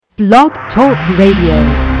Blog Talk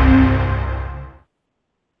Radio.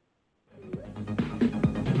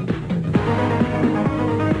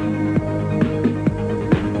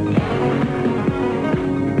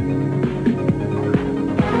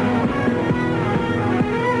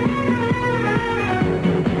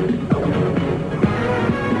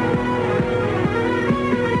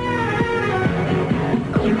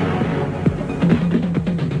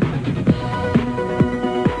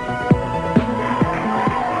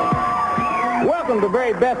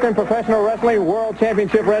 Best in professional wrestling, World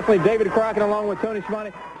Championship Wrestling, David Crockett along with Tony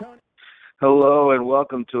Schiavone. Hello and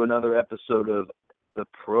welcome to another episode of the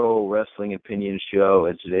Pro Wrestling Opinion Show.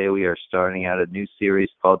 And today we are starting out a new series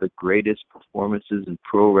called The Greatest Performances in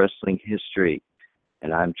Pro Wrestling History.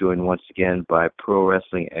 And I'm joined once again by pro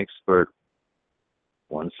wrestling expert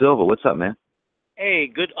Juan Silva. What's up, man? Hey,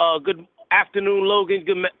 good afternoon, Logan.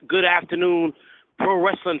 Good afternoon, pro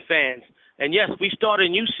wrestling fans. And yes, we start a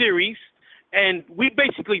new series. And we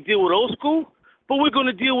basically deal with old school, but we're going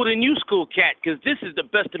to deal with a new school cat because this is the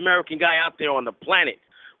best American guy out there on the planet.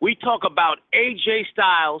 We talk about AJ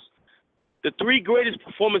Styles, the three greatest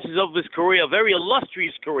performances of his career, a very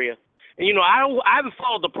illustrious career. And, you know, I haven't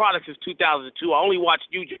followed the product since 2002. I only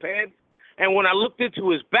watched New Japan. And when I looked into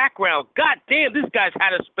his background, God damn, this guy's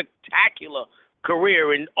had a spectacular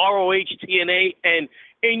career in ROH, TNA, and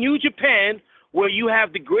in New Japan, where you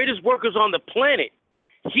have the greatest workers on the planet.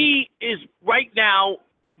 He is right now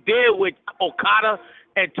there with Okada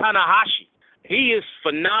and Tanahashi. He is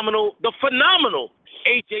phenomenal. The phenomenal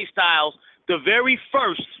AJ Styles, the very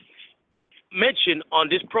first mention on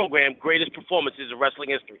this program, greatest performances in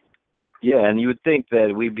wrestling history. Yeah, and you would think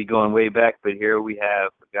that we'd be going way back, but here we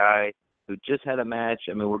have a guy who just had a match.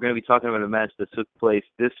 I mean, we're going to be talking about a match that took place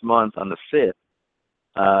this month on the 5th.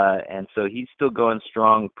 And so he's still going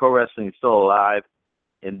strong. Pro wrestling is still alive.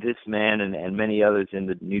 And this man and many others in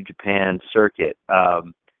the New Japan circuit.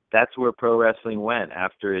 That's where pro wrestling went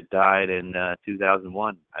after it died in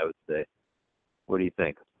 2001, I would say. What do you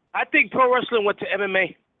think? I think pro wrestling went to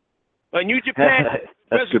MMA. New Japan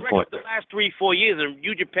That's a good point. The last 3-4 years, and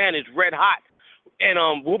New Japan is red hot.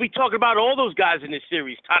 And we'll be talking about all those guys in this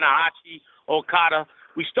series, Tanahashi, Okada.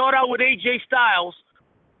 We start out with AJ Styles.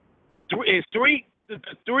 The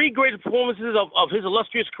three greatest performances of his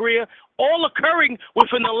illustrious career, all occurring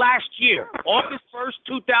within the last year. August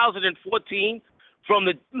 1st, 2014, from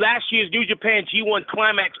the last year's New Japan G1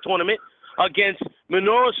 Climax tournament against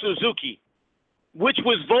Minoru Suzuki, which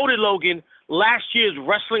was voted, Logan, last year's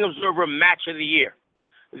Wrestling Observer Match of the Year.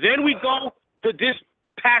 Then we go to this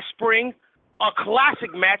past spring, a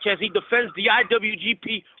classic match as he defends the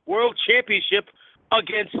IWGP World Championship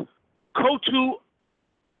against Kota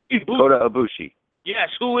Ibushi. Yes,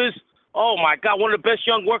 who is, oh my God, one of the best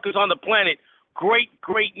young workers on the planet. Great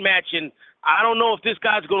match, and I don't know if this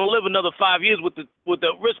guy's going to live another 5 years with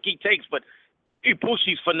the risk he takes, but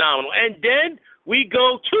Ibushi's phenomenal. And then we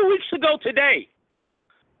go 2 weeks ago today,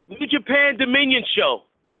 New Japan Dominion show.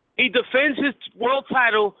 He defends his world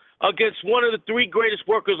title against one of the three greatest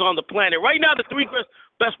workers on the planet. Right now, the three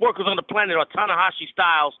best workers on the planet are Tanahashi,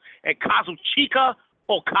 Styles, and Kazuchika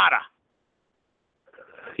Okada.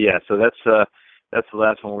 Yeah, so that's the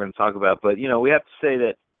last one we're going to talk about. But, you know, we have to say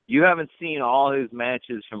that you haven't seen all his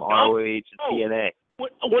matches from ROH and TNA.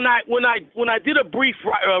 When I did a brief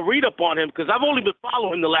read-up on him, because I've only been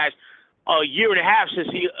following him the last year and a half since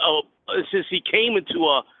he came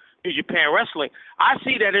into New Japan Wrestling, I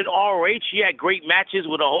see that in ROH he had great matches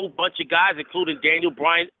with a whole bunch of guys, including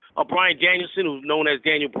Brian Danielson, who's known as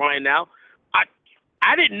Daniel Bryan now.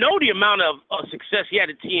 I didn't know the amount of success he had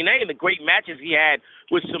at TNA and the great matches he had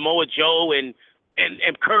with Samoa Joe and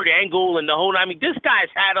Kurt Angle and the whole. I mean, this guy's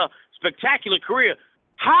had a spectacular career.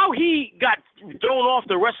 How he got thrown off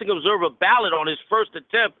the Wrestling Observer ballot on his first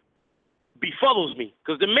attempt befuddles me,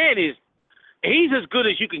 because the man he's as good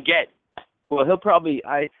as you can get. Well, he'll probably,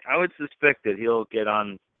 I would suspect that he'll get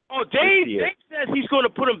on. Oh, Dave says he's going to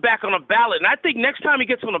put him back on a ballot, and I think next time he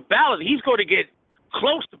gets on a ballot, he's going to get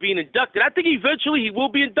close to being inducted. I think eventually he will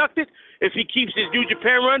be inducted if he keeps his New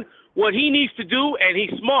Japan run. What he needs to do, and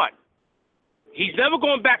he's smart, he's never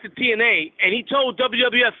going back to TNA, and he told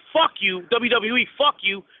WWF, fuck you, WWE, fuck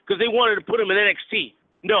you, because they wanted to put him in NXT.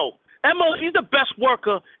 No. He's the best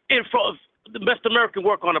worker in front of the best American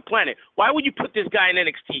worker on the planet. Why would you put this guy in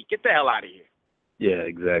NXT? Get the hell out of here. Yeah,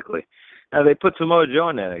 exactly. Now, they put Samoa Joe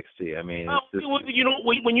in NXT. I mean, you know,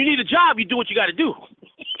 when you need a job, you do what you got to do.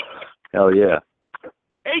 Hell yeah.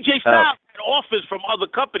 AJ Styles had offers from other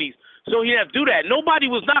companies, so he didn't have to do that. Nobody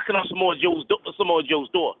was knocking on Samoa Joe's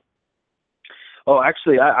door. Oh,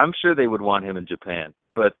 actually, I'm sure they would want him in Japan,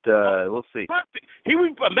 but we'll see. Perfect. He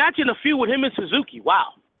would imagine a feud with him and Suzuki.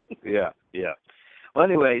 Wow. Yeah. Well,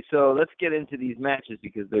 anyway, so let's get into these matches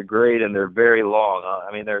because they're great and they're very long.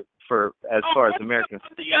 I mean, they're as far as Americans.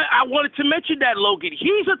 Yeah, I wanted to mention that, Logan.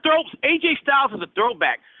 AJ Styles is a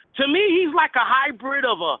throwback. To me, he's like a hybrid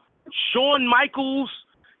of a Shawn Michaels.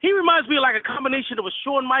 He reminds me of like a combination of a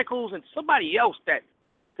Shawn Michaels and somebody else that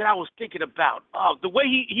I was thinking about. The way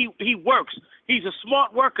he works. He's a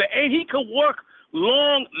smart worker, and he can work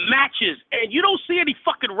long matches. And you don't see any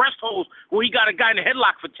fucking rest holds where he got a guy in a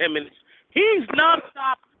headlock for 10 minutes. He's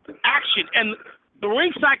nonstop action. And the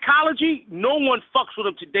ring psychology, no one fucks with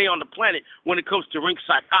him today on the planet when it comes to ring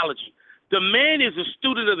psychology. The man is a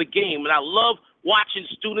student of the game, and I love watching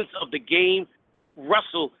students of the game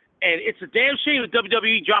wrestle. And it's a damn shame that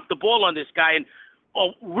WWE dropped the ball on this guy. And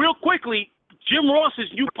real quickly, Jim Ross's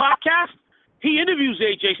new podcast, he interviews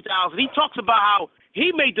AJ Styles, and he talks about how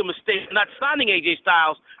he made the mistake of not signing AJ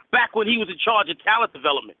Styles back when he was in charge of talent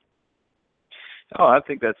development. Oh, I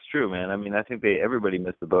think that's true, man. I mean, I think everybody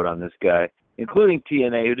missed the boat on this guy, including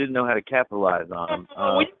TNA, who didn't know how to capitalize on him.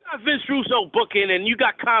 When you got Vince Russo booking and you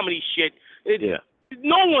got comedy shit,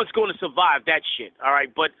 no one's going to survive that shit, all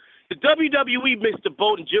right? But the WWE missed the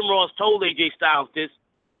boat, and Jim Ross told AJ Styles this.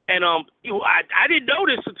 And I didn't know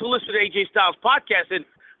this until listening to AJ Styles' podcast. And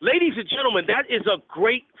ladies and gentlemen, that is a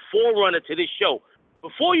great forerunner to this show.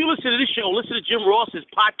 Before you listen to this show, listen to Jim Ross's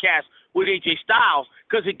podcast with AJ Styles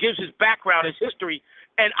because it gives his background, his history.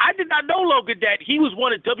 And I did not know, Logan, that he was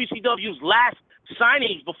one of WCW's last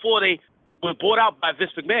signings before they were bought out by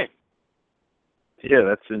Vince McMahon. Yeah,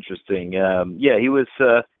 that's interesting. He was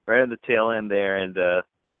right on the tail end there. And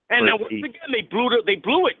once again, they blew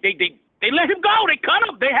it. They let him go. They cut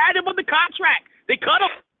him. They had him on the contract. They cut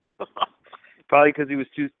him. Probably because he was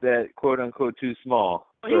quote unquote, too small.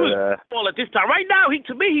 He was small at this time. Right now, he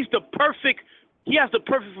has the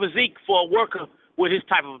perfect physique for a worker with his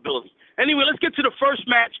type of ability. Anyway, let's get to the first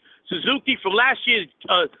match. Suzuki from last year's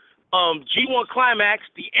G1 Climax,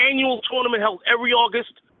 the annual tournament held every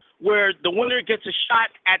August, where the winner gets a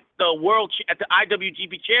shot at the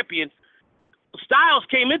IWGP champion. Styles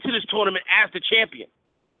came into this tournament as the champion.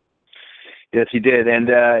 Yes, he did, and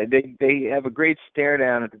they have a great stare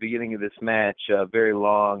down at the beginning of this match, very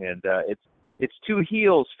long, and it's two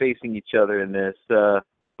heels facing each other in this.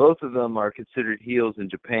 Both of them are considered heels in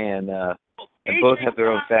Japan, and both have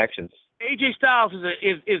their own factions. AJ Styles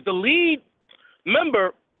is the lead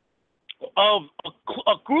member of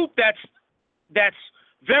a group that's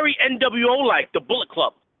very NWO-like, the Bullet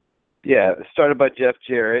Club. Yeah, started by Jeff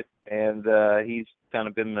Jarrett, and he's kind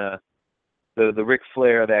of been the Ric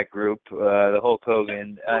Flair of that group, the Hulk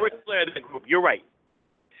Hogan. The Ric Flair of that group, you're right.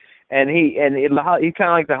 And he's kind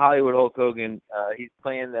of like the Hollywood Hulk Hogan. He's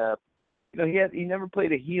playing, he never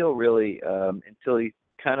played a heel really until he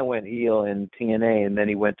kind of went heel in TNA, and then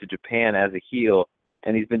he went to Japan as a heel,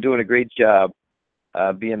 and he's been doing a great job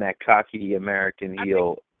being that cocky American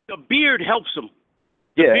heel. The beard helps him.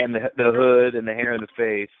 And the hood and the hair in the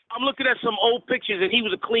face. I'm looking at some old pictures, and he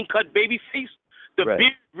was a clean-cut baby face. The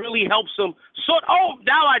beard really helps him.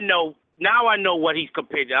 Now I know. Now I know what he's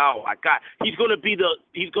compared to. Oh my God, he's going to be the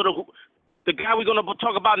guy we're going to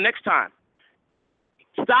talk about next time.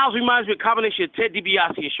 Styles reminds me of a combination of Ted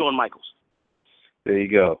DiBiase and Shawn Michaels. There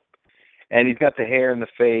you go. And he's got the hair in the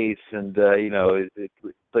face, and it's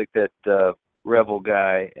like that rebel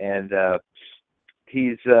guy. And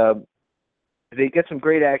they get some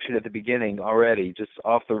great action at the beginning already, just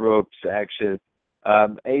off the ropes action.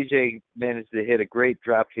 AJ managed to hit a great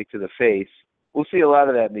drop kick to the face. We'll see a lot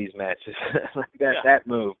of that in these matches, that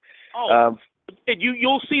move. And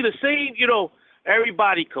you'll see the same,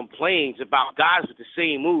 everybody complains about guys with the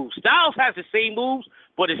same moves. Styles has the same moves,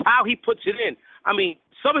 but it's how he puts it in. I mean,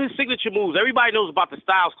 some of his signature moves, everybody knows about the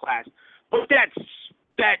Styles class, but that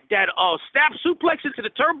snap suplex into the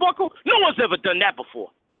turnbuckle, no one's ever done that before.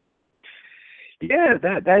 Yeah,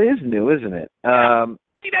 that is new, isn't it?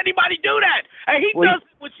 Seen anybody do that, and he does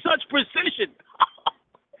it with such precision.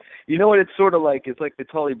 You know what it's sort of like? It's like the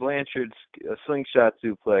Tully Blanchard's slingshot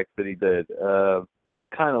suplex that he did,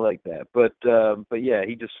 kind of like that. But yeah,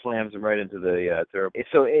 he just slams him right into the turbo.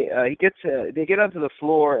 So they get onto the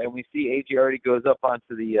floor, and we see AJ already goes up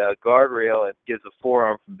onto the guardrail and gives a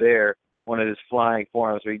forearm from there, one of his flying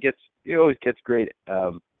forearms. Where he always gets great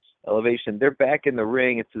elevation. They're back in the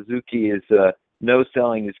ring, and Suzuki is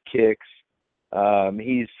no-selling his kicks.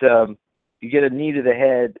 You get a knee to the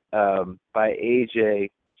head by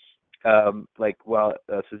AJ, while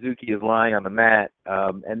Suzuki is lying on the mat,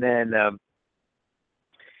 and then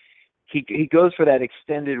he goes for that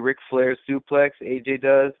extended Ric Flair suplex. AJ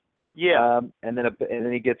does, yeah, and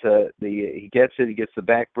then he gets he gets the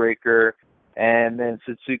backbreaker, and then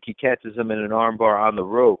Suzuki catches him in an armbar on the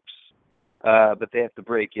ropes, but they have to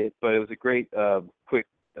break it. But it was a great, quick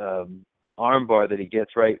armbar that he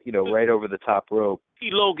gets right over the top rope.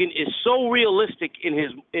 Logan is so realistic in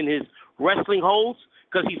his wrestling holds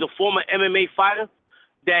because he's a former MMA fighter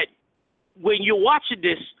that when you're watching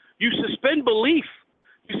this, you suspend belief.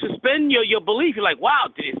 You suspend your belief. You're like, wow,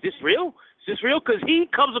 is this real? Is this real? Because he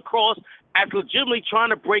comes across as legitimately trying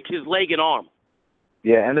to break his leg and arm.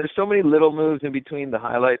 Yeah, and there's so many little moves in between the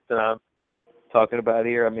highlights that I'm talking about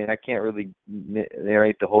here. I mean, I can't really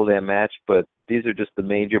narrate the whole damn match, but these are just the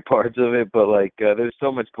major parts of it. But there's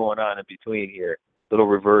so much going on in between here. Little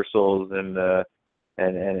reversals and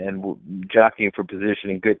jockeying for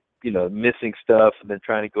positioning, good, missing stuff and then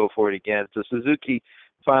trying to go for it again. So Suzuki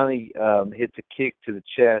finally hits a kick to the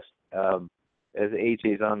chest as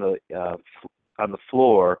AJ's on the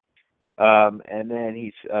floor, and then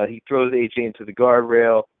he throws AJ into the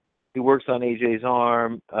guardrail. He works on AJ's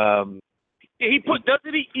arm. He put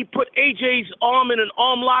AJ's arm in an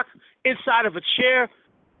arm lock inside of a chair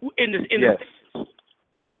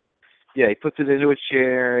Yeah, he puts it into a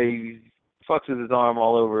chair. He fucks with his arm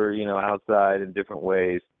all over, outside in different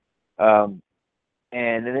ways. And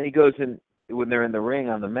then he goes in, when they're in the ring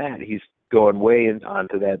on the mat, he's going way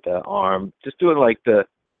onto that arm, just doing like the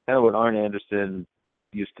kind of what Arn Anderson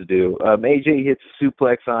used to do. AJ hits a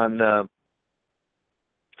suplex on,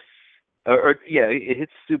 it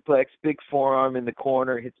hits a suplex, big forearm in the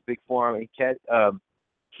corner, hits a big forearm.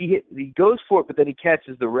 He goes for it, but then he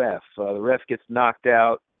catches the ref. The ref gets knocked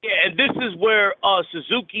out. Yeah, and this is where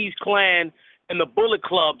Suzuki's clan and the Bullet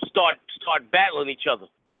Club start battling each other.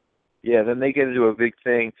 Yeah, then they get into a big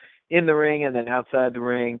thing in the ring and then outside the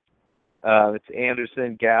ring. It's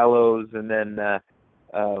Anderson, Gallows, and then the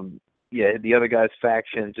other guy's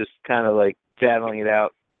faction just kind of like battling it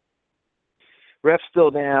out. Ref's still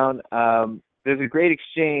down. There's a great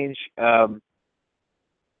exchange.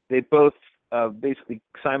 They both basically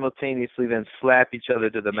simultaneously then slap each other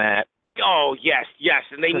to the mat. Oh, yes,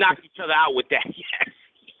 and they knock each other out with that, yes.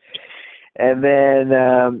 And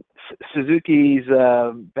then Suzuki's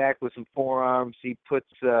back with some forearms. He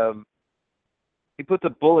puts a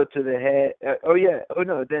bullet to the head.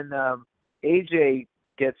 Then AJ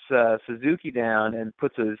gets Suzuki down and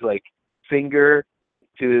puts his finger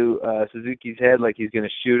to Suzuki's head like he's going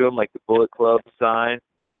to shoot him, like the Bullet Club sign.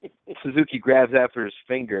 Suzuki grabs after his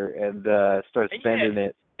finger and starts bending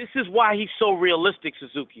it. This is why he's so realistic,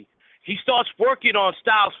 Suzuki. He starts working on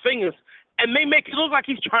Styles' fingers, and they make it look like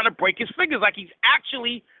he's trying to break his fingers, like he's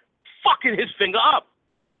actually fucking his finger up.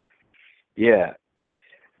 Yeah.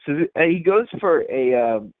 So he goes for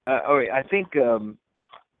a. I think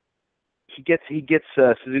he gets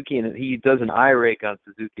Suzuki, and he does an eye rake on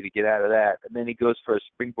Suzuki to get out of that, and then he goes for a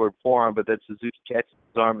springboard forearm, but then Suzuki catches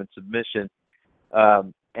his arm in submission,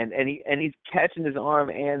 and he's catching his arm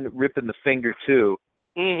and ripping the finger too.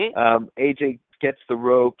 Mm-hmm. AJ gets the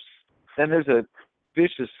ropes. Then there's a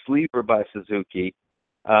vicious sleeper by Suzuki,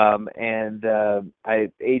 and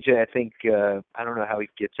AJ, I think, I don't know how he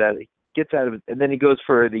gets out of it, and then he goes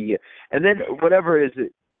for and then whatever it is,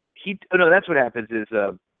 that's what happens is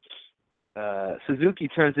Suzuki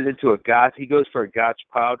turns it into a gotch. He goes for a gotch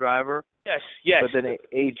pile driver. Yes. But then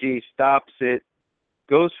AJ stops it,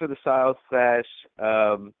 goes for the Styles Clash.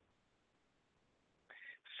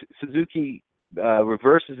 Suzuki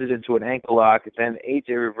reverses it into an ankle lock, and then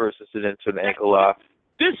AJ reverses it into an ankle lock.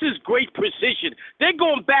 This is great precision. They're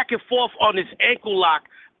going back and forth on this ankle lock.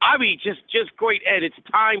 I mean, just great, Ed. It's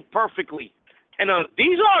timed perfectly. And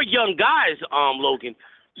these are young guys, Logan.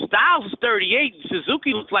 Styles is 38, and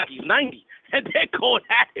Suzuki looks like he's 90, and they're going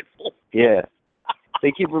at it. Yeah.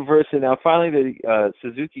 They keep reversing. Now, finally,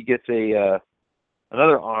 Suzuki gets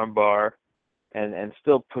another arm bar and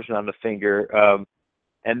still pushing on the finger.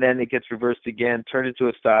 And then it gets reversed again, turned into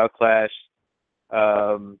a Style Clash.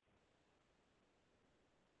 I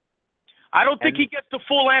don't think he gets the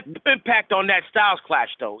full impact on that Styles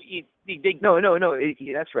Clash, though. No.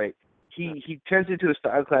 That's right. He turns into a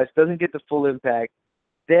Style Clash, doesn't get the full impact.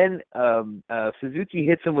 Then Suzuki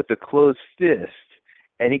hits him with the closed fist,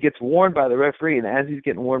 and he gets warned by the referee. And as he's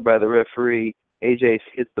getting warned by the referee, AJ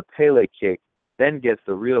hits the Pele kick, then gets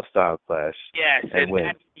the real Style Clash. Yes, and wins.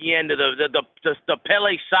 That's the end of the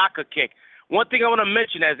Pele soccer kick. One thing I want to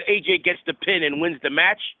mention, as AJ gets the pin and wins the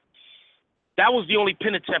match, that was the only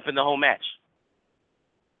pin attempt in the whole match.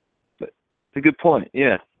 It's a good point,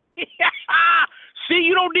 yeah. See,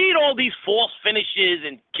 you don't need all these false finishes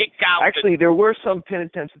and kick outs. Actually, there were some pin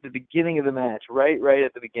attempts at the beginning of the match, right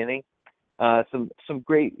at the beginning. Some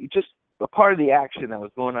great, just a part of the action that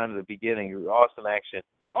was going on at the beginning. Awesome action.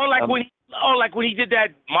 Oh, like when he did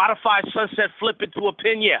that modified sunset flip into a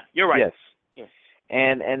pin. Yeah, you're right. Yes. Yeah.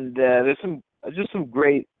 And there's some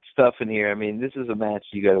great stuff in here. I mean, this is a match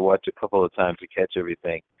you got to watch a couple of times to catch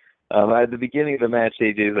everything. At the beginning of the match,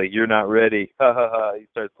 AJ's like, "You're not ready." Ha ha ha. He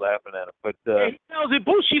starts laughing at him. But he tells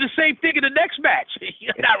Ibushi the same thing in the next match.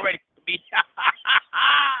 You're not ready for me.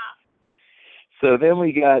 So then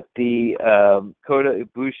we got the Kota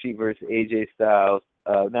Ibushi versus AJ Styles.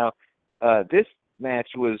 Now, this match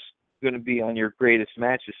was going to be on your greatest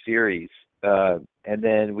matches series, and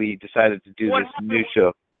then we decided to do this new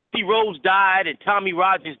show. Rose died and Tommy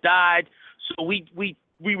Rogers died, so we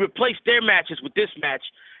replaced their matches with this match,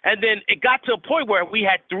 and then it got to a point where we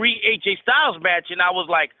had 3 AJ Styles match, and I was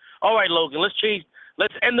like, all right, Logan, let's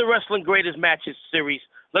end the Wrestling Greatest Matches series.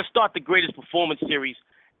 Let's start the Greatest Performance series,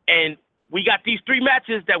 and we got these 3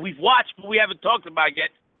 matches that we've watched but we haven't talked about yet.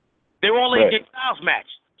 They're all AJ Styles match.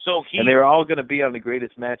 And they're all going to be on the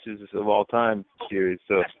Greatest Matches of All Time series.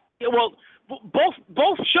 So, well,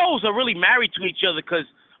 both shows are really married to each other because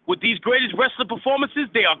with these greatest wrestling performances,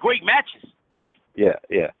 they are great matches.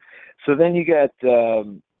 Yeah. So then you got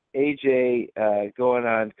AJ going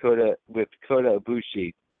on Kota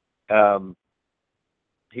Ibushi.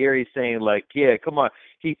 Here he's saying, like, yeah, come on.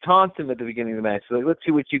 He taunts him at the beginning of the match. So, like, let's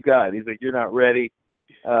see what you got. He's like, you're not ready.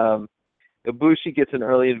 Ibushi gets an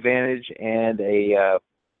early advantage, and a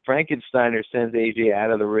Frankensteiner sends AJ out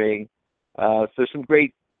of the ring. So some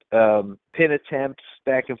great pin attempts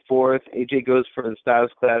back and forth. AJ goes for the Styles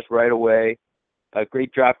Clash right away. A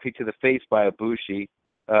great drop kick to the face by Ibushi.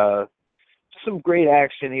 Some great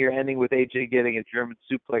action here, ending with AJ getting a German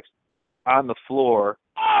suplex on the floor.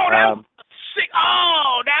 Oh, that was sick!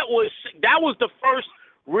 Oh, that was the first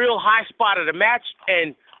real high spot of the match,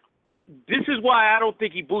 and this is why I don't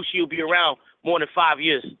think Ibushi will be around more than 5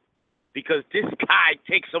 years, because this guy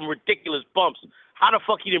takes some ridiculous bumps. How the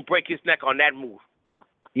fuck he didn't break his neck on that move?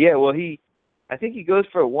 Yeah, well, I think he goes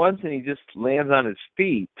for it once and he just lands on his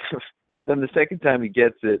feet. Then the second time he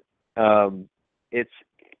gets it, and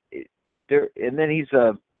then he's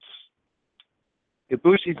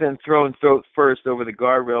Ibushi's then thrown throat first over the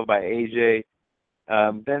guardrail by AJ.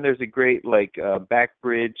 Then there's a great back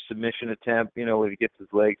bridge submission attempt, where he gets his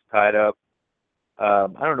legs tied up. I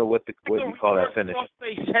don't know what you call that finish.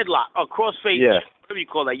 Crossface headlock or crossface, whatever you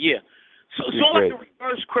call that. Yeah. So like a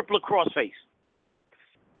reverse crippler crossface.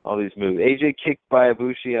 All these moves. AJ kicked by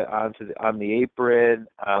Ibushi on the apron,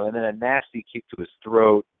 and then a nasty kick to his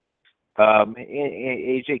throat.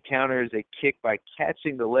 AJ counters a kick by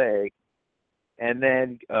catching the leg, and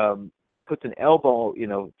then puts an elbow,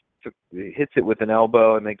 hits it with an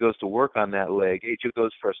elbow, and then goes to work on that leg. AJ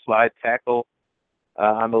goes for a slide tackle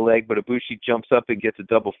on the leg, but Ibushi jumps up and gets a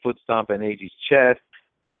double foot stomp on AJ's chest.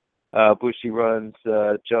 Ibushi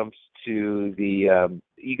jumps to the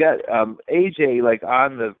you got AJ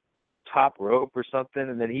on the top rope or something,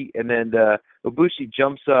 and then Ibushi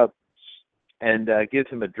jumps up and gives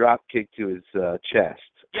him a drop kick to his chest.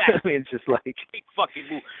 Yeah. I mean, it's just like big fucking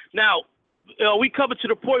move. Now, we coming to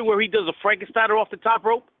the point where he does a Frankensteiner off the top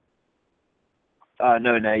rope?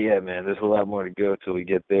 No, not yet, man. There's a lot more to go till we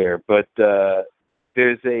get there. But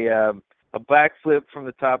there's a backflip from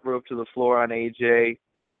the top rope to the floor on AJ.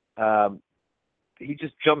 He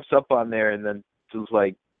just jumps up on there and then just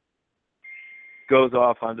goes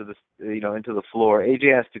off onto the into the floor.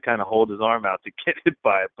 AJ has to kind of hold his arm out to get hit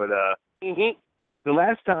by it. But the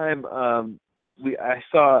last time I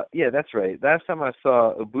saw, that's right. Last time I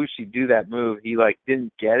saw Ibushi do that move, he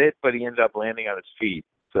didn't get it, but he ended up landing on his feet.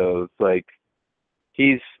 So it's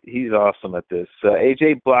he's awesome at this.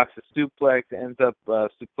 AJ blocks a suplex, ends up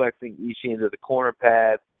suplexing Ishii into the corner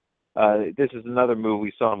pad. This is another move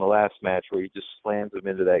we saw in the last match where he just slams him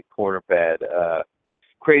into that corner pad.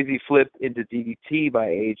 Crazy flip into DDT by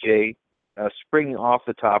AJ, springing off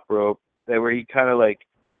the top rope, where he kind of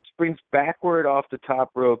springs backward off the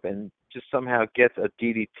top rope and just somehow gets a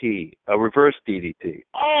DDT, a reverse DDT.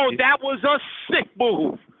 Oh, that was a sick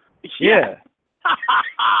move. Yeah.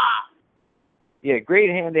 Yeah, great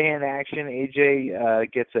hand-to-hand action.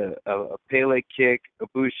 AJ gets a Pele kick.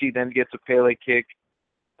 Ibushi then gets a Pele kick.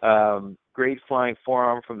 Great flying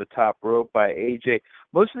forearm from the top rope by AJ.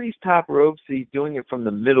 Most of these top ropes, he's doing it from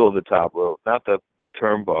the middle of the top rope, not the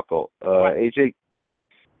turnbuckle. Right.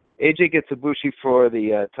 AJ gets Ibushi for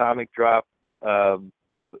the atomic drop.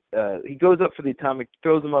 He goes up for the atomic,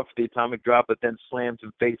 throws him up for the atomic drop, but then slams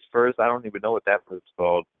him face first. I don't even know what that move's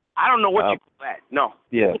called. I don't know what you call that. No.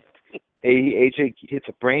 Yeah. AJ hits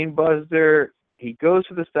a brain buster. He goes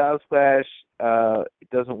for the Styles Clash. It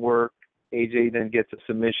doesn't work. AJ then gets a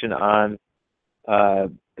submission on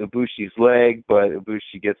Ibushi's leg, but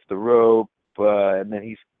Ibushi gets the rope. and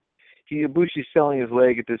then Ibushi's selling his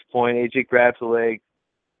leg at this point. AJ grabs the leg,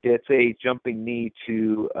 gets a jumping knee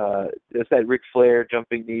to it's that Ric Flair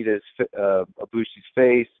jumping knee to Ibushi's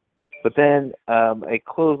face, but then a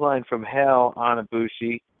clothesline from hell on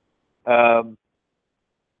Ibushi.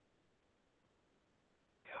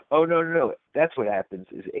 Oh no! That's what happens.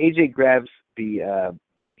 Is AJ grabs the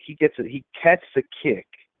he catches a kick,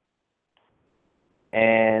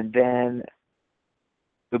 and then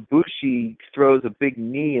Ibushi throws a big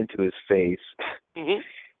knee into his face,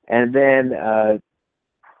 and then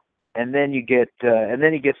he gets the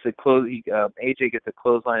AJ gets a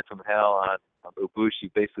clothesline from hell on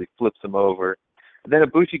Ibushi, basically flips him over. And then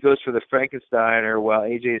Ibushi goes for the Frankensteiner while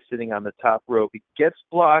AJ is sitting on the top rope. He gets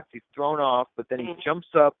blocked, he's thrown off, but then he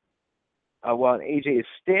jumps up while AJ is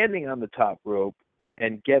standing on the top rope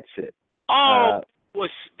and gets it.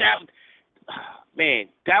 Was that, man?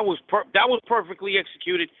 That was perfectly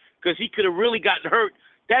executed because he could have really gotten hurt.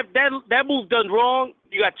 That move done wrong.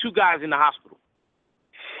 You got two guys in the hospital.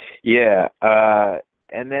 Yeah,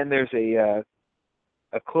 and then there's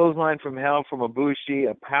a clothesline from hell from Ibushi,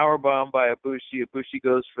 a power bomb by Ibushi. Ibushi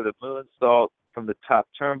goes for the moonsault from the top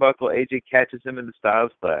turnbuckle. AJ catches him in the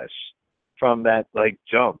Styles Clash from that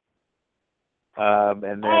jump,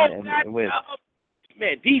 and wins.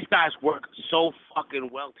 Man, these guys work so fucking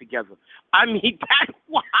well together. I mean,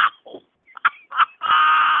 wow.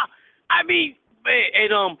 I mean, man,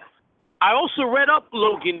 and I also read up,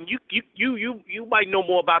 Logan. You might know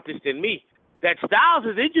more about this than me. That Styles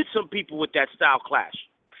has injured some people with that style clash.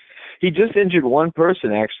 He just injured one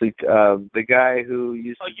person, actually. The guy who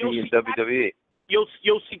used to be in WWE.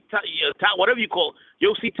 Whatever you call it.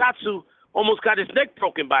 Yoshitatsu almost got his neck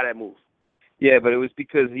broken by that move. Yeah, but it was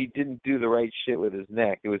because he didn't do the right shit with his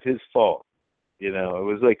neck. It was his fault. You know, it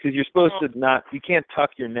was because you're supposed to not. You can't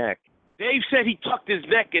tuck your neck. Dave said he tucked his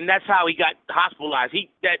neck, and that's how he got hospitalized.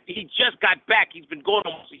 He just got back. He's been gone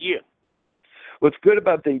almost a year. What's good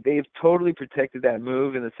about they've totally protected that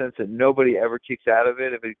move in the sense that nobody ever kicks out of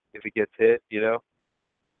it if it gets hit, you know?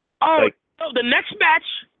 So the next match,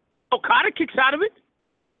 Okada kicks out of it?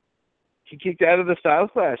 He kicked out of the Styles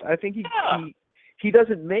Clash. I think he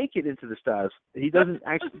doesn't make it into the Styles. He doesn't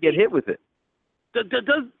actually get hit with it.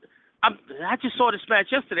 I just saw this match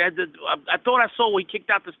yesterday. I thought I saw where he kicked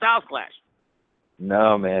out the Styles Clash.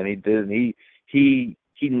 No, man, he didn't. He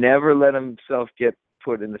never let himself get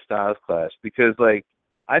put in the Styles Clash because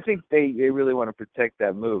I think they really want to protect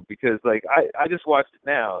that move because I just watched it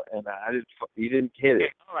now and he didn't hit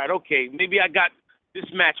it. All right, okay. Maybe I got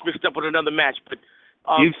this match mixed up with another match, but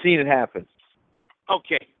you've seen it happen.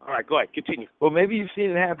 Okay, all right, go ahead, continue. Well, maybe you've seen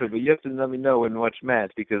it happen, but you have to let me know when watch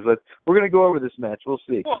match because we're gonna go over this match. We'll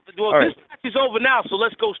see. Well, this match is over now, so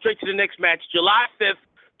let's go straight to the next match. July 5th,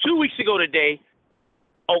 2 weeks ago today,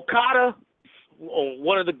 Okada,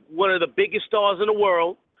 one of the biggest stars in the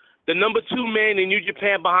world, the number 2 man in New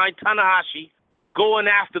Japan behind Tanahashi, going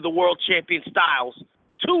after the world champion Styles.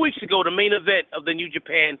 2 weeks ago, the main event of the New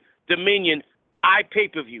Japan Dominion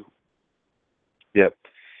pay-per-view. Yep.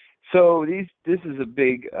 So this is a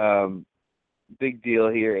big deal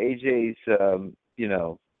here. AJ's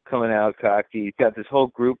coming out cocky. He's got this whole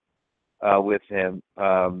group with him,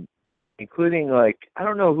 including I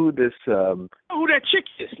don't know who this who that chick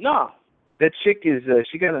is. No. That chick is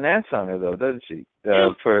she got an ass on her though, doesn't she? She's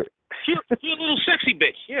a little sexy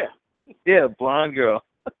bitch, yeah. Yeah, blonde girl.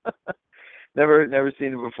 never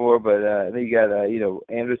seen her before, but then you got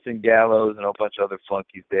Anderson Gallows and a whole bunch of other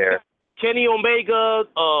flunkies there. Kenny Omega,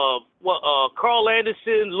 Carl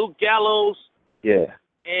Anderson, Luke Gallows. Yeah.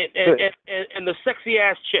 And the sexy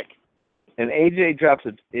ass chick. And AJ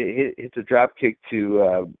hits a drop kick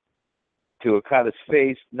to Okada's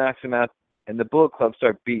face, knocks him out, and the Bullet Club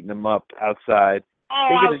start beating him up outside. Oh,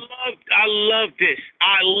 I love this.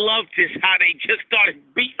 I love this, how they just started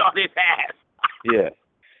beating on his ass. Yeah.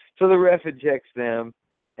 So the ref ejects them,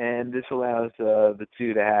 and this allows the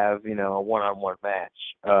two to have, a one-on-one match.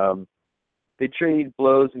 They trade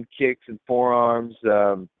blows and kicks and forearms,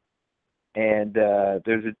 and I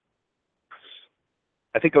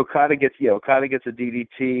think Okada gets a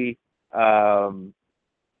DDT, and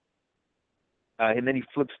then he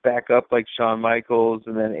flips back up like Shawn Michaels,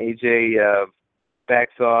 and then AJ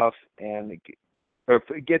backs off and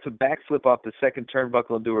gets a backflip off the second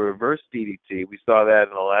turnbuckle and do a reverse DDT. We saw that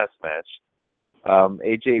in the last match.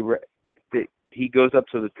 AJ he goes up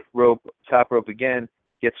to the top rope again,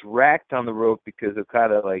 gets racked on the rope because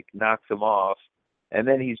Okada knocks him off, and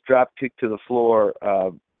then he's drop kicked to the floor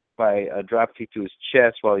by a drop kick to his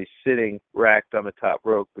chest while he's sitting racked on the top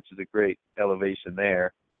rope, which is a great elevation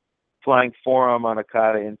there. Flying forearm on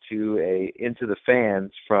Okada into the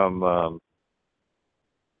fans from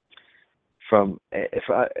from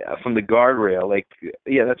the guardrail. Like,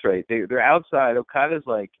 yeah, that's right. They're outside. Okada's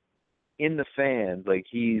like in the fans, like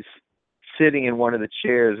he's sitting in one of the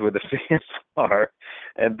chairs where the fans are,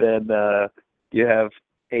 and then you have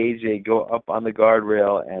AJ go up on the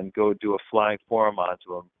guardrail and go do a flying forearm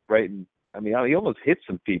onto him. Right, and he almost hit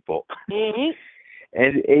some people. Mm-hmm.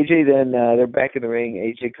 And AJ then they're back in the ring.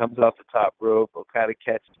 AJ comes off the top rope. Okada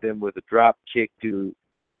catches him with a drop kick to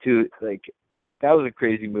like, that was a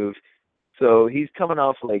crazy move. So he's coming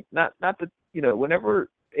off like not the, whenever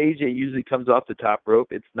AJ usually comes off the top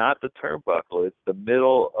rope, it's not the turnbuckle, it's the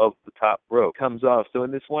middle of the top rope comes off. So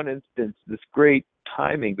in this one instance, this great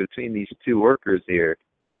timing between these two workers here,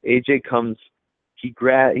 AJ comes, he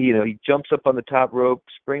jumps up on the top rope,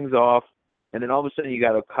 springs off, and then all of a sudden you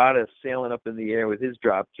got Okada sailing up in the air with his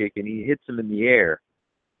drop kick, and he hits him in the air.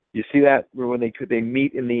 You see that when they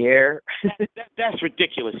meet in the air? That's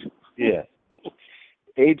ridiculous. Yeah.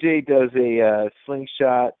 AJ does a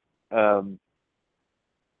slingshot suplex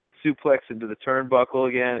into the turnbuckle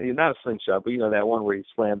again. Not a slingshot, but that one where he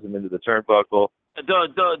slams him into the turnbuckle.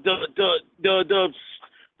 The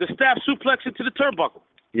staff suplex into the turnbuckle.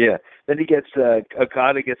 Yeah. Then he gets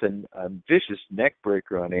Okada gets a vicious neck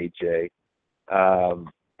breaker on AJ,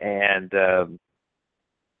 and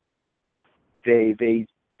they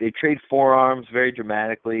trade forearms very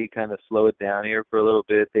dramatically, kind of slow it down here for a little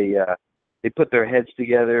bit. They put their heads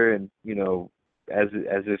together and, as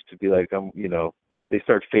if to be like, they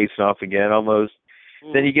start facing off again almost.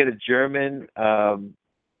 Mm. Then you get a German.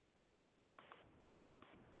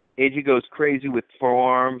 AJ goes crazy with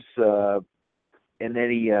forearms, and then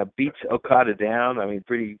he beats Okada down.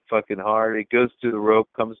 Pretty fucking hard. It goes to the rope,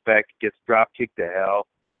 comes back, gets drop kicked to hell.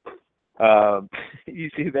 You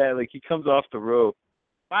see that? Like, he comes off the rope.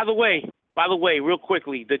 By the way, real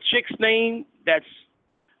quickly, the chick's name, I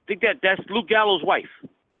think that's Luke Gallows' wife.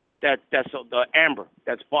 That's the Amber.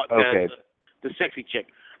 That's okay. The sexy chick.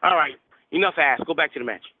 All right, enough ass. Go back to the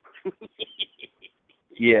match.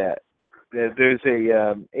 Yeah, there's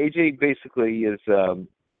a AJ basically is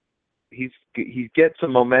he gets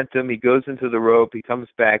some momentum. He goes into the rope. He comes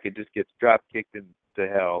back. It just gets drop kicked into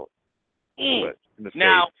hell. In the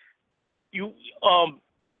now, face.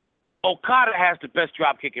 Okada has the best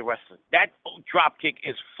drop kick in wrestling. That drop kick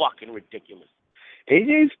is fucking ridiculous.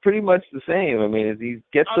 AJ's pretty much the same. He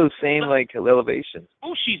gets those same elevations.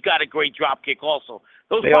 Ibushi's got a great drop kick also.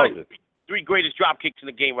 Those are probably three greatest drop kicks in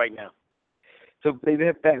the game right now. So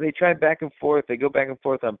they try back and forth. They go back and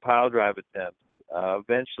forth on pile drive attempts.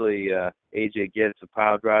 Eventually, AJ gets a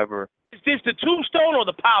pile driver. Is this the tombstone or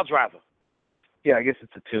the pile driver? Yeah, I guess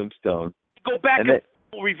it's a tombstone. Go back and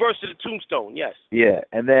reverse to the tombstone. Yes. Yeah,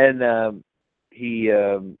 and then he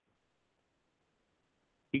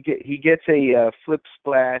gets a flip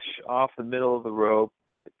splash off the middle of the rope.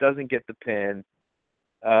 It doesn't get the pin.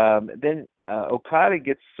 Then Okada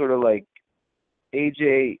gets sort of like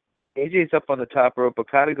AJ's up on the top rope.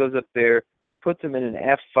 Okada goes up there, puts him in an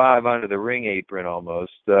F5 onto the ring apron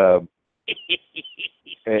almost. And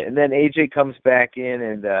then AJ comes back in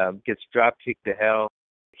and gets drop kicked to hell.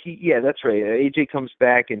 That's right. AJ comes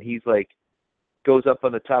back and he's like, goes up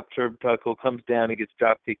on the top turnbuckle, comes down and gets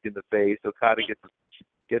drop kicked in the face. Okada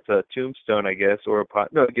gets a tombstone, I guess, or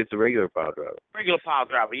it gets a regular pile driver. Regular pile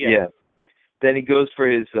driver, yeah. Yeah. Then he goes for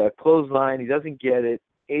his clothesline. He doesn't get it.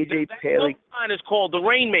 AJ Paley. Clothesline is called the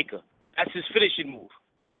Rainmaker. That's his finishing move.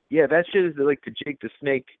 Yeah, that shit is like the Jake the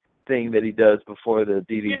Snake thing that he does before the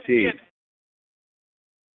DDT. Yeah.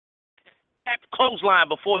 That clothesline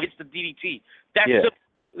before it hits the DDT. That's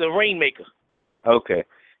the Rainmaker. Okay.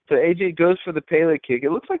 So AJ goes for the Pele kick.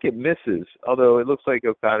 It looks like it misses, although it looks like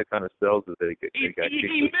Okada kind of sells it.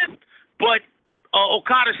 He missed, but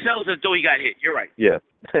Okada sells it as though he got hit. You're right. Yeah.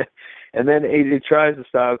 And then AJ tries the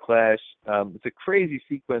style clash. It's a crazy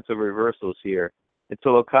sequence of reversals here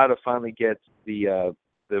until Okada finally gets the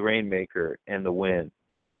Rainmaker and the win.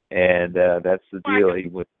 And that's the deal.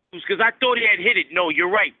 Because I thought he had hit it. No,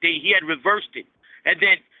 you're right. He had reversed it. And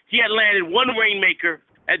then he had landed one Rainmaker,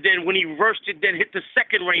 and then when he reversed it, then hit the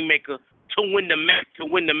second Rainmaker to win the match.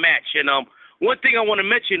 And one thing I want to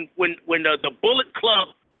mention, when the Bullet Club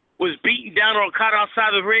was beating down on Okada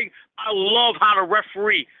outside the ring, I love how the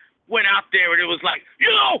referee went out there and it was like,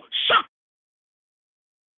 shut,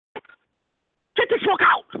 get the fuck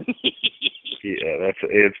out. Yeah,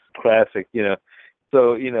 it's classic,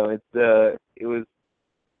 So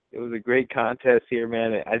it was a great contest here,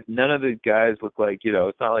 man. None of the guys look like,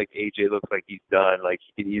 it's not like AJ looks like he's done. Like,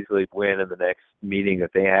 he could easily win in the next meeting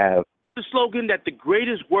that they have. The slogan that the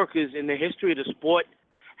greatest workers in the history of the sport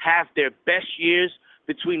have their best years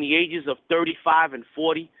between the ages of 35 and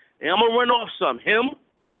 40. And I'm going to run off some. Him,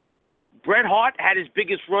 Bret Hart had his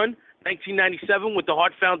biggest run, 1997, with the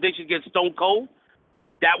Hart Foundation against Stone Cold.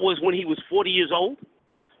 That was when he was 40 years old,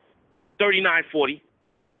 39, 40.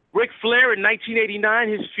 Ric Flair in 1989,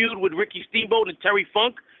 his feud with Ricky Steamboat and Terry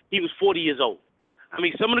Funk, he was 40 years old. I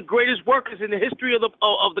mean, some of the greatest workers in the history of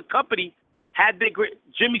the company had their great.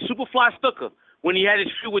 Jimmy Superfly Snuka, when he had his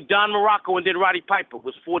feud with Don Morocco and then Roddy Piper,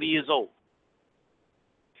 was 40 years old.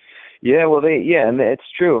 Yeah, well, and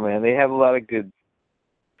it's true, man. They have a lot of good.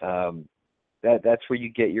 That's where you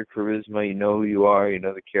get your charisma. You know who you are. You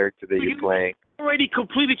know the character that you're playing. You already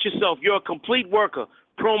completed yourself. You're a complete worker,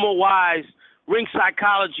 promo-wise, ring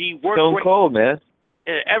psychology, work. Stone Cold, man.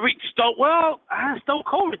 Stone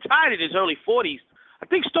Cold retired in his early 40s. I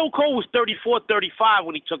think Stone Cold was 34, 35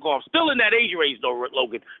 when he took off. Still in that age range, though,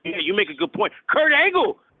 Logan. Yeah, you make a good point. Kurt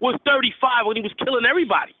Angle was 35 when he was killing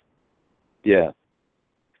everybody. Yeah.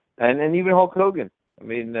 And even Hulk Hogan. I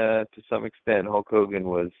mean, to some extent, Hulk Hogan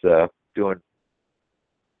was doing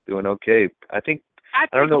okay. I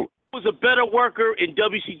don't know. He was a better worker in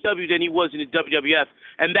WCW than he was in the WWF,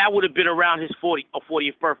 and that would have been around his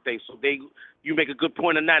 40th birthday. So you make a good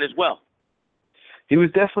point on that as well. He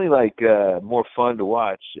was definitely more fun to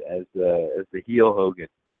watch as the heel Hogan,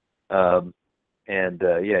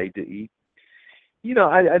 he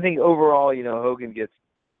I think overall, Hogan gets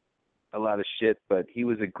a lot of shit, but he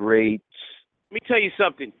was a great. Let me tell you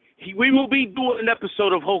something. We will be doing an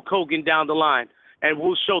episode of Hulk Hogan down the line, and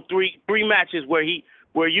we'll show three matches where we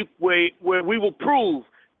will prove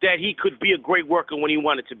that he could be a great worker when he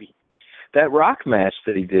wanted to be. That Rock match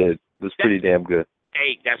that he did was pretty damn good.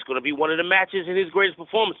 Hey, that's going to be one of the matches in his greatest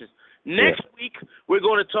performances. Next week, we're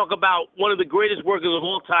going to talk about one of the greatest workers of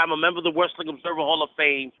all time, a member of the Wrestling Observer Hall of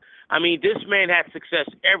Fame. I mean, this man had success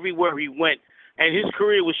everywhere he went, and his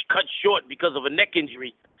career was cut short because of a neck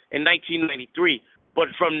injury in 1993.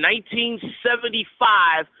 But from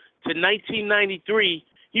 1975 to 1993,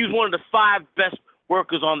 he was one of the 5 best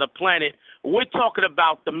workers on the planet. We're talking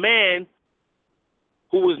about the man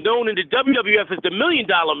who was known in the WWF as the $1 Million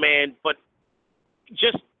Man, but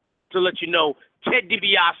just to let you know, Ted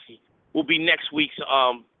DiBiase will be next week's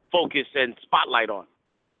focus and spotlight on.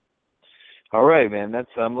 All right, man.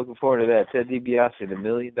 I'm looking forward to that. Ted DiBiase, the $1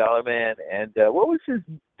 Million Man, and what was his?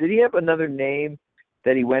 Did he have another name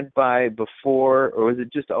that he went by before, or was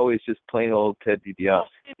it just always just plain old Ted DiBiase?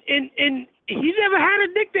 And he never had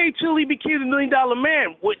a nickname till he became the $1 Million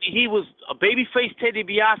Man. He was a babyface Ted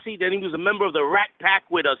DiBiase. Then he was a member of the Rat Pack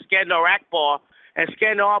with Skandar Akbar, and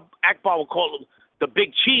Skandar Akbar would call him the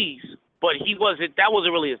Big Cheese, but he wasn't. That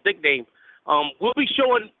wasn't really his nickname. We'll be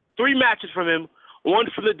showing 3 matches from him. One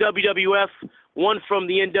from the WWF, one from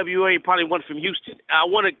the NWA, probably one from Houston. I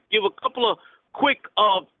want to give a couple of quick.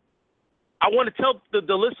 I want to tell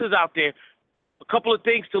the listeners out there a couple of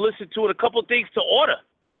things to listen to and a couple of things to order.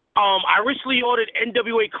 I recently ordered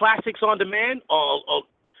NWA Classics on demand.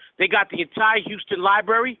 They got the entire Houston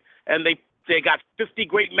library, and they got 50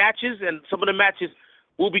 great matches, and some of the matches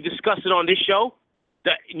we'll be discussing on this show.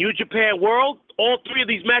 The New Japan World, all 3 of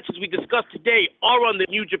these matches we discussed today are on the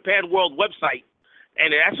New Japan World website,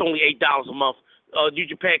 and that's only $8 a month. New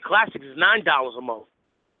Japan Classics is $9 a month,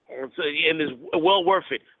 and it's well worth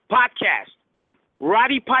it. Podcast,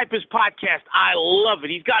 Roddy Piper's podcast, I love it.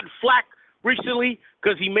 He's gotten flack recently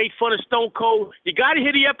because he made fun of Stone Cold. You got to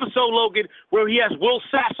hear the episode, Logan, where he has Will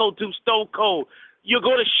Sasso do Stone Cold. You're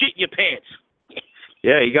going to shit your pants.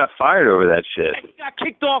 Yeah, he got fired over that shit. He got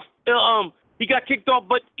kicked off.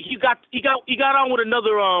 But he got on with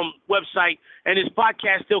another website, and his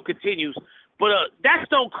podcast still continues. But that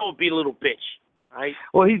Stone Cold be a little bitch, right?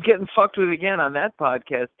 Well, he's getting fucked with again on that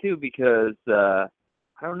podcast too because I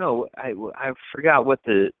don't know. I forgot what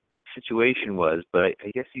the situation was, but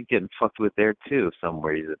I guess he's getting fucked with there too some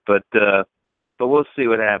reason. But we'll see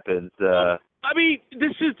what happens. I mean,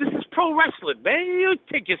 this is pro wrestling, man. You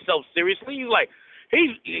take yourself seriously. You like.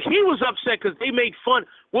 He was upset because they made fun.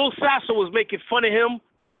 Will Sasso was making fun of him.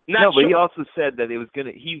 But he also said that it was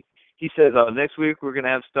gonna. He says, next week we're gonna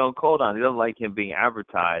have Stone Cold on. He doesn't like him being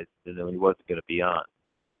advertised, and then he wasn't gonna be on.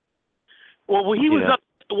 Well,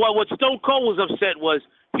 what Stone Cold was upset was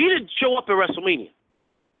he didn't show up at WrestleMania,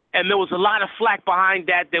 and there was a lot of flack behind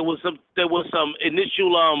that. There was some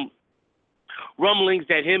initial rumblings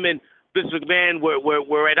that him and Vince McMahon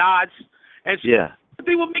were at odds, and so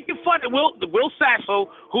they were making fun of Will Sasso,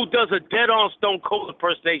 who does a dead-on Stone Cold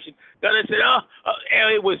impersonation. Then they said,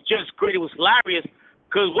 it was just great. It was hilarious.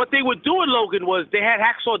 Because what they were doing, Logan, was they had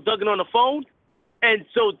Hacksaw Duggan on the phone. And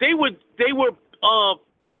so they were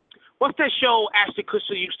what's that show Ashton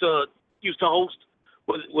Kutcher used to host?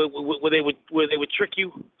 where they would trick you.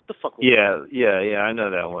 What the fuck? Yeah. I know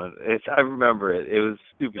that one. I remember it. It was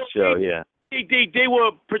a stupid show. Yeah. They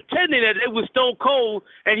were pretending that it was Stone Cold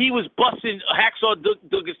and he was busting Hacksaw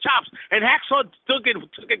Duggan's chops, and Hacksaw Duggan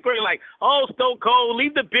took it great, like, "Oh, Stone Cold,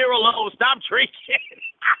 leave the beer alone, stop drinking."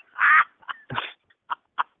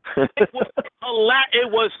 It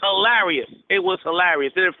was hilarious. It was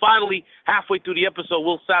hilarious. And then finally, halfway through the episode,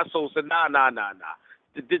 Will Sasso said, "Nah.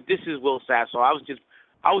 This is Will Sasso. I was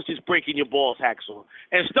just breaking your balls, Hacksaw."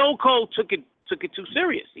 And Stone Cold took it too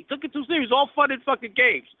serious. He took it too serious. All fun and fucking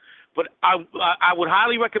games. But I would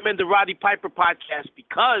highly recommend the Roddy Piper podcast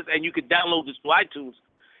because, and you can download this through iTunes,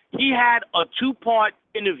 he had a 2-part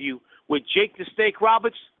interview with Jake the Snake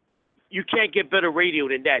Roberts. You can't get better radio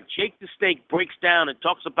than that. Jake the Snake breaks down and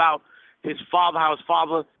talks about his father, how his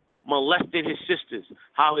father molested his sisters,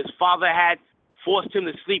 how his father had forced him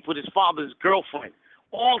to sleep with his father's girlfriend.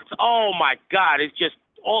 Oh my God, it's just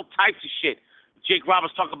all types of shit. Jake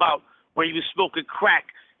Roberts talked about when he was smoking crack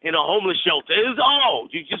in a homeless shelter.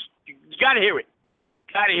 You gotta hear it.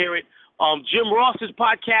 Jim Ross's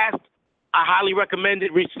podcast, I highly recommend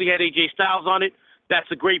it. Recently had AJ Styles on it.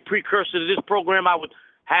 That's a great precursor to this program. I would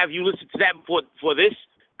have you listen to that for this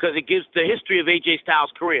because it gives the history of AJ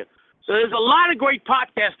Styles' career. So there's a lot of great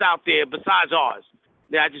podcasts out there besides ours.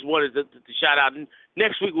 Yeah, I just wanted to shout out. And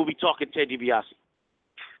next week we'll be talking Ted DiBiase.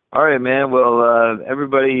 All right, man. Well,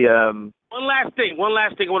 everybody. One last thing. I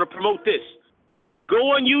want to promote this.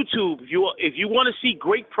 Go on YouTube if you want to see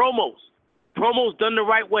great promos done the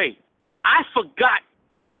right way. I forgot,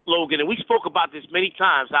 Logan, and we spoke about this many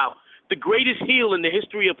times, how the greatest heel in the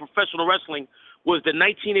history of professional wrestling was the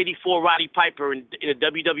 1984 Roddy Piper in the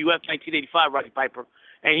WWF 1985 Roddy Piper,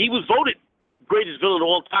 and he was voted greatest villain of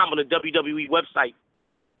all time on the WWE website.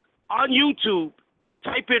 On YouTube,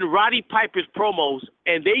 type in Roddy Piper's promos,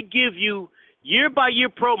 and they give you year-by-year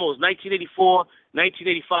promos, 1984,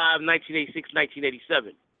 1985, 1986,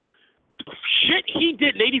 1987. The shit he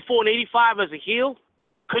did in 84 and 85 as a heel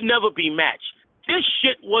could never be matched. This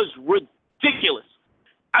shit was ridiculous.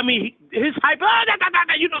 I mean, his hype,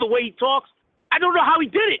 you know the way he talks. I don't know how he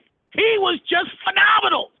did it. He was just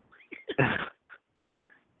phenomenal.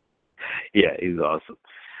 Yeah, he's awesome.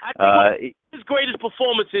 I think his greatest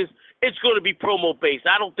performances, it's going to be promo-based.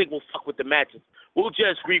 I don't think we'll fuck with the matches. We'll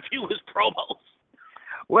just review his promos.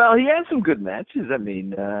 Well, he had some good matches. I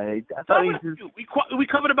mean, I thought we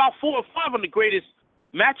covered about 4 or 5 on the greatest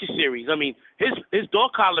matches series. I mean, his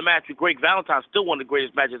dog collar match with Greg Valentine still one of the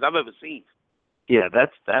greatest matches I've ever seen. Yeah,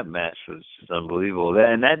 that match was just unbelievable.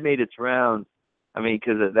 And that made its round. I mean,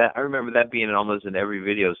 because of that, I remember that being almost in every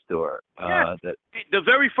video store. Yeah. The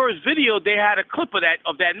very first video, they had a clip of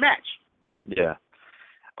that match. Yeah.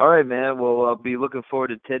 All right, man. Well, I'll be looking forward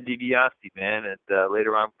to Ted DiBiase, man. And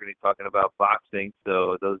later on, we're going to be talking about boxing.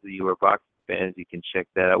 So those of you who are boxing fans, you can check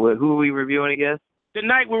that out. Who are we reviewing again?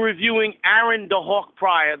 Tonight, we're reviewing Aaron the Hawk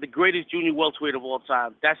Pryor, the greatest junior welterweight of all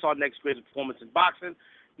time. That's our next greatest performance in boxing.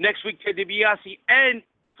 Next week, Ted DiBiase. And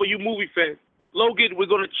for you movie fans, Logan, we're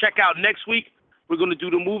going to check out next week. We're going to do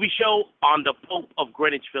the movie show on the Pope of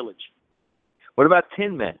Greenwich Village. What about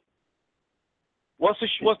Tin Men? What's the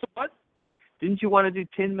what? Didn't you want to do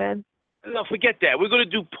Tin Men? No, forget that. We're going to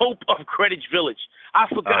do Pope of Greenwich Village. I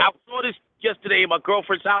forgot. I saw this yesterday in my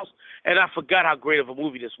girlfriend's house, and I forgot how great of a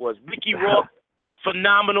movie this was. Mickey Rourke,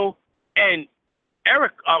 phenomenal, and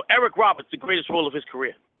Eric Roberts, the greatest role of his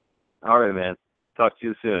career. All right, man. Talk to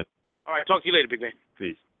you soon. All right, talk to you later, big man.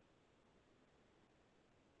 Peace.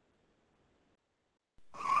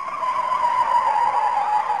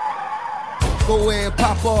 Go ahead,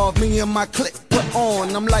 pop off, me and my clique put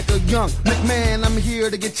on. I'm like a young McMahon, I'm here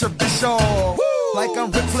to get your bitch off. Like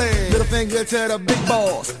I'm Ric Flair, middle finger to the big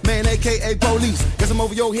boss. Man, AKA police, guess I'm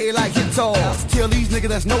over your head like hit toss. Kill these niggas,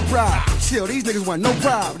 that's no problem. Chill, these niggas want no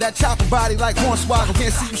problem. That chopper body like Hornswoggle,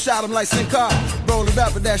 can't see you shot him like Sin Car. Roll it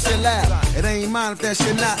up, but that shit loud. It ain't mine if that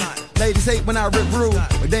shit not. Ladies hate when I rip rude,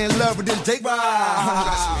 but they in love with this Jake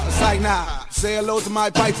ride. It's like nah, say hello to my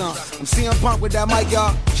python. I'm CM Punk with that mic,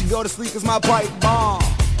 y'all. She go to sleep cause my pipe bomb.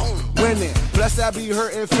 Winning, plus I be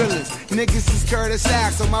hurting feelings. Niggas is Curtis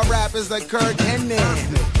Sack, so my rap is like Kurt Hennig.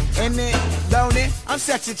 And then, don't it? I'm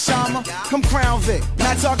such a charmer. Come Crown Vic.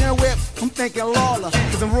 Not talking whip, I'm thinking Lawler.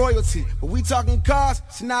 Cause I'm royalty. But we talking cars,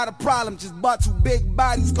 it's not a problem. Just bought 2 big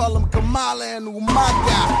bodies, call them Kamala and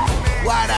Umaga. Why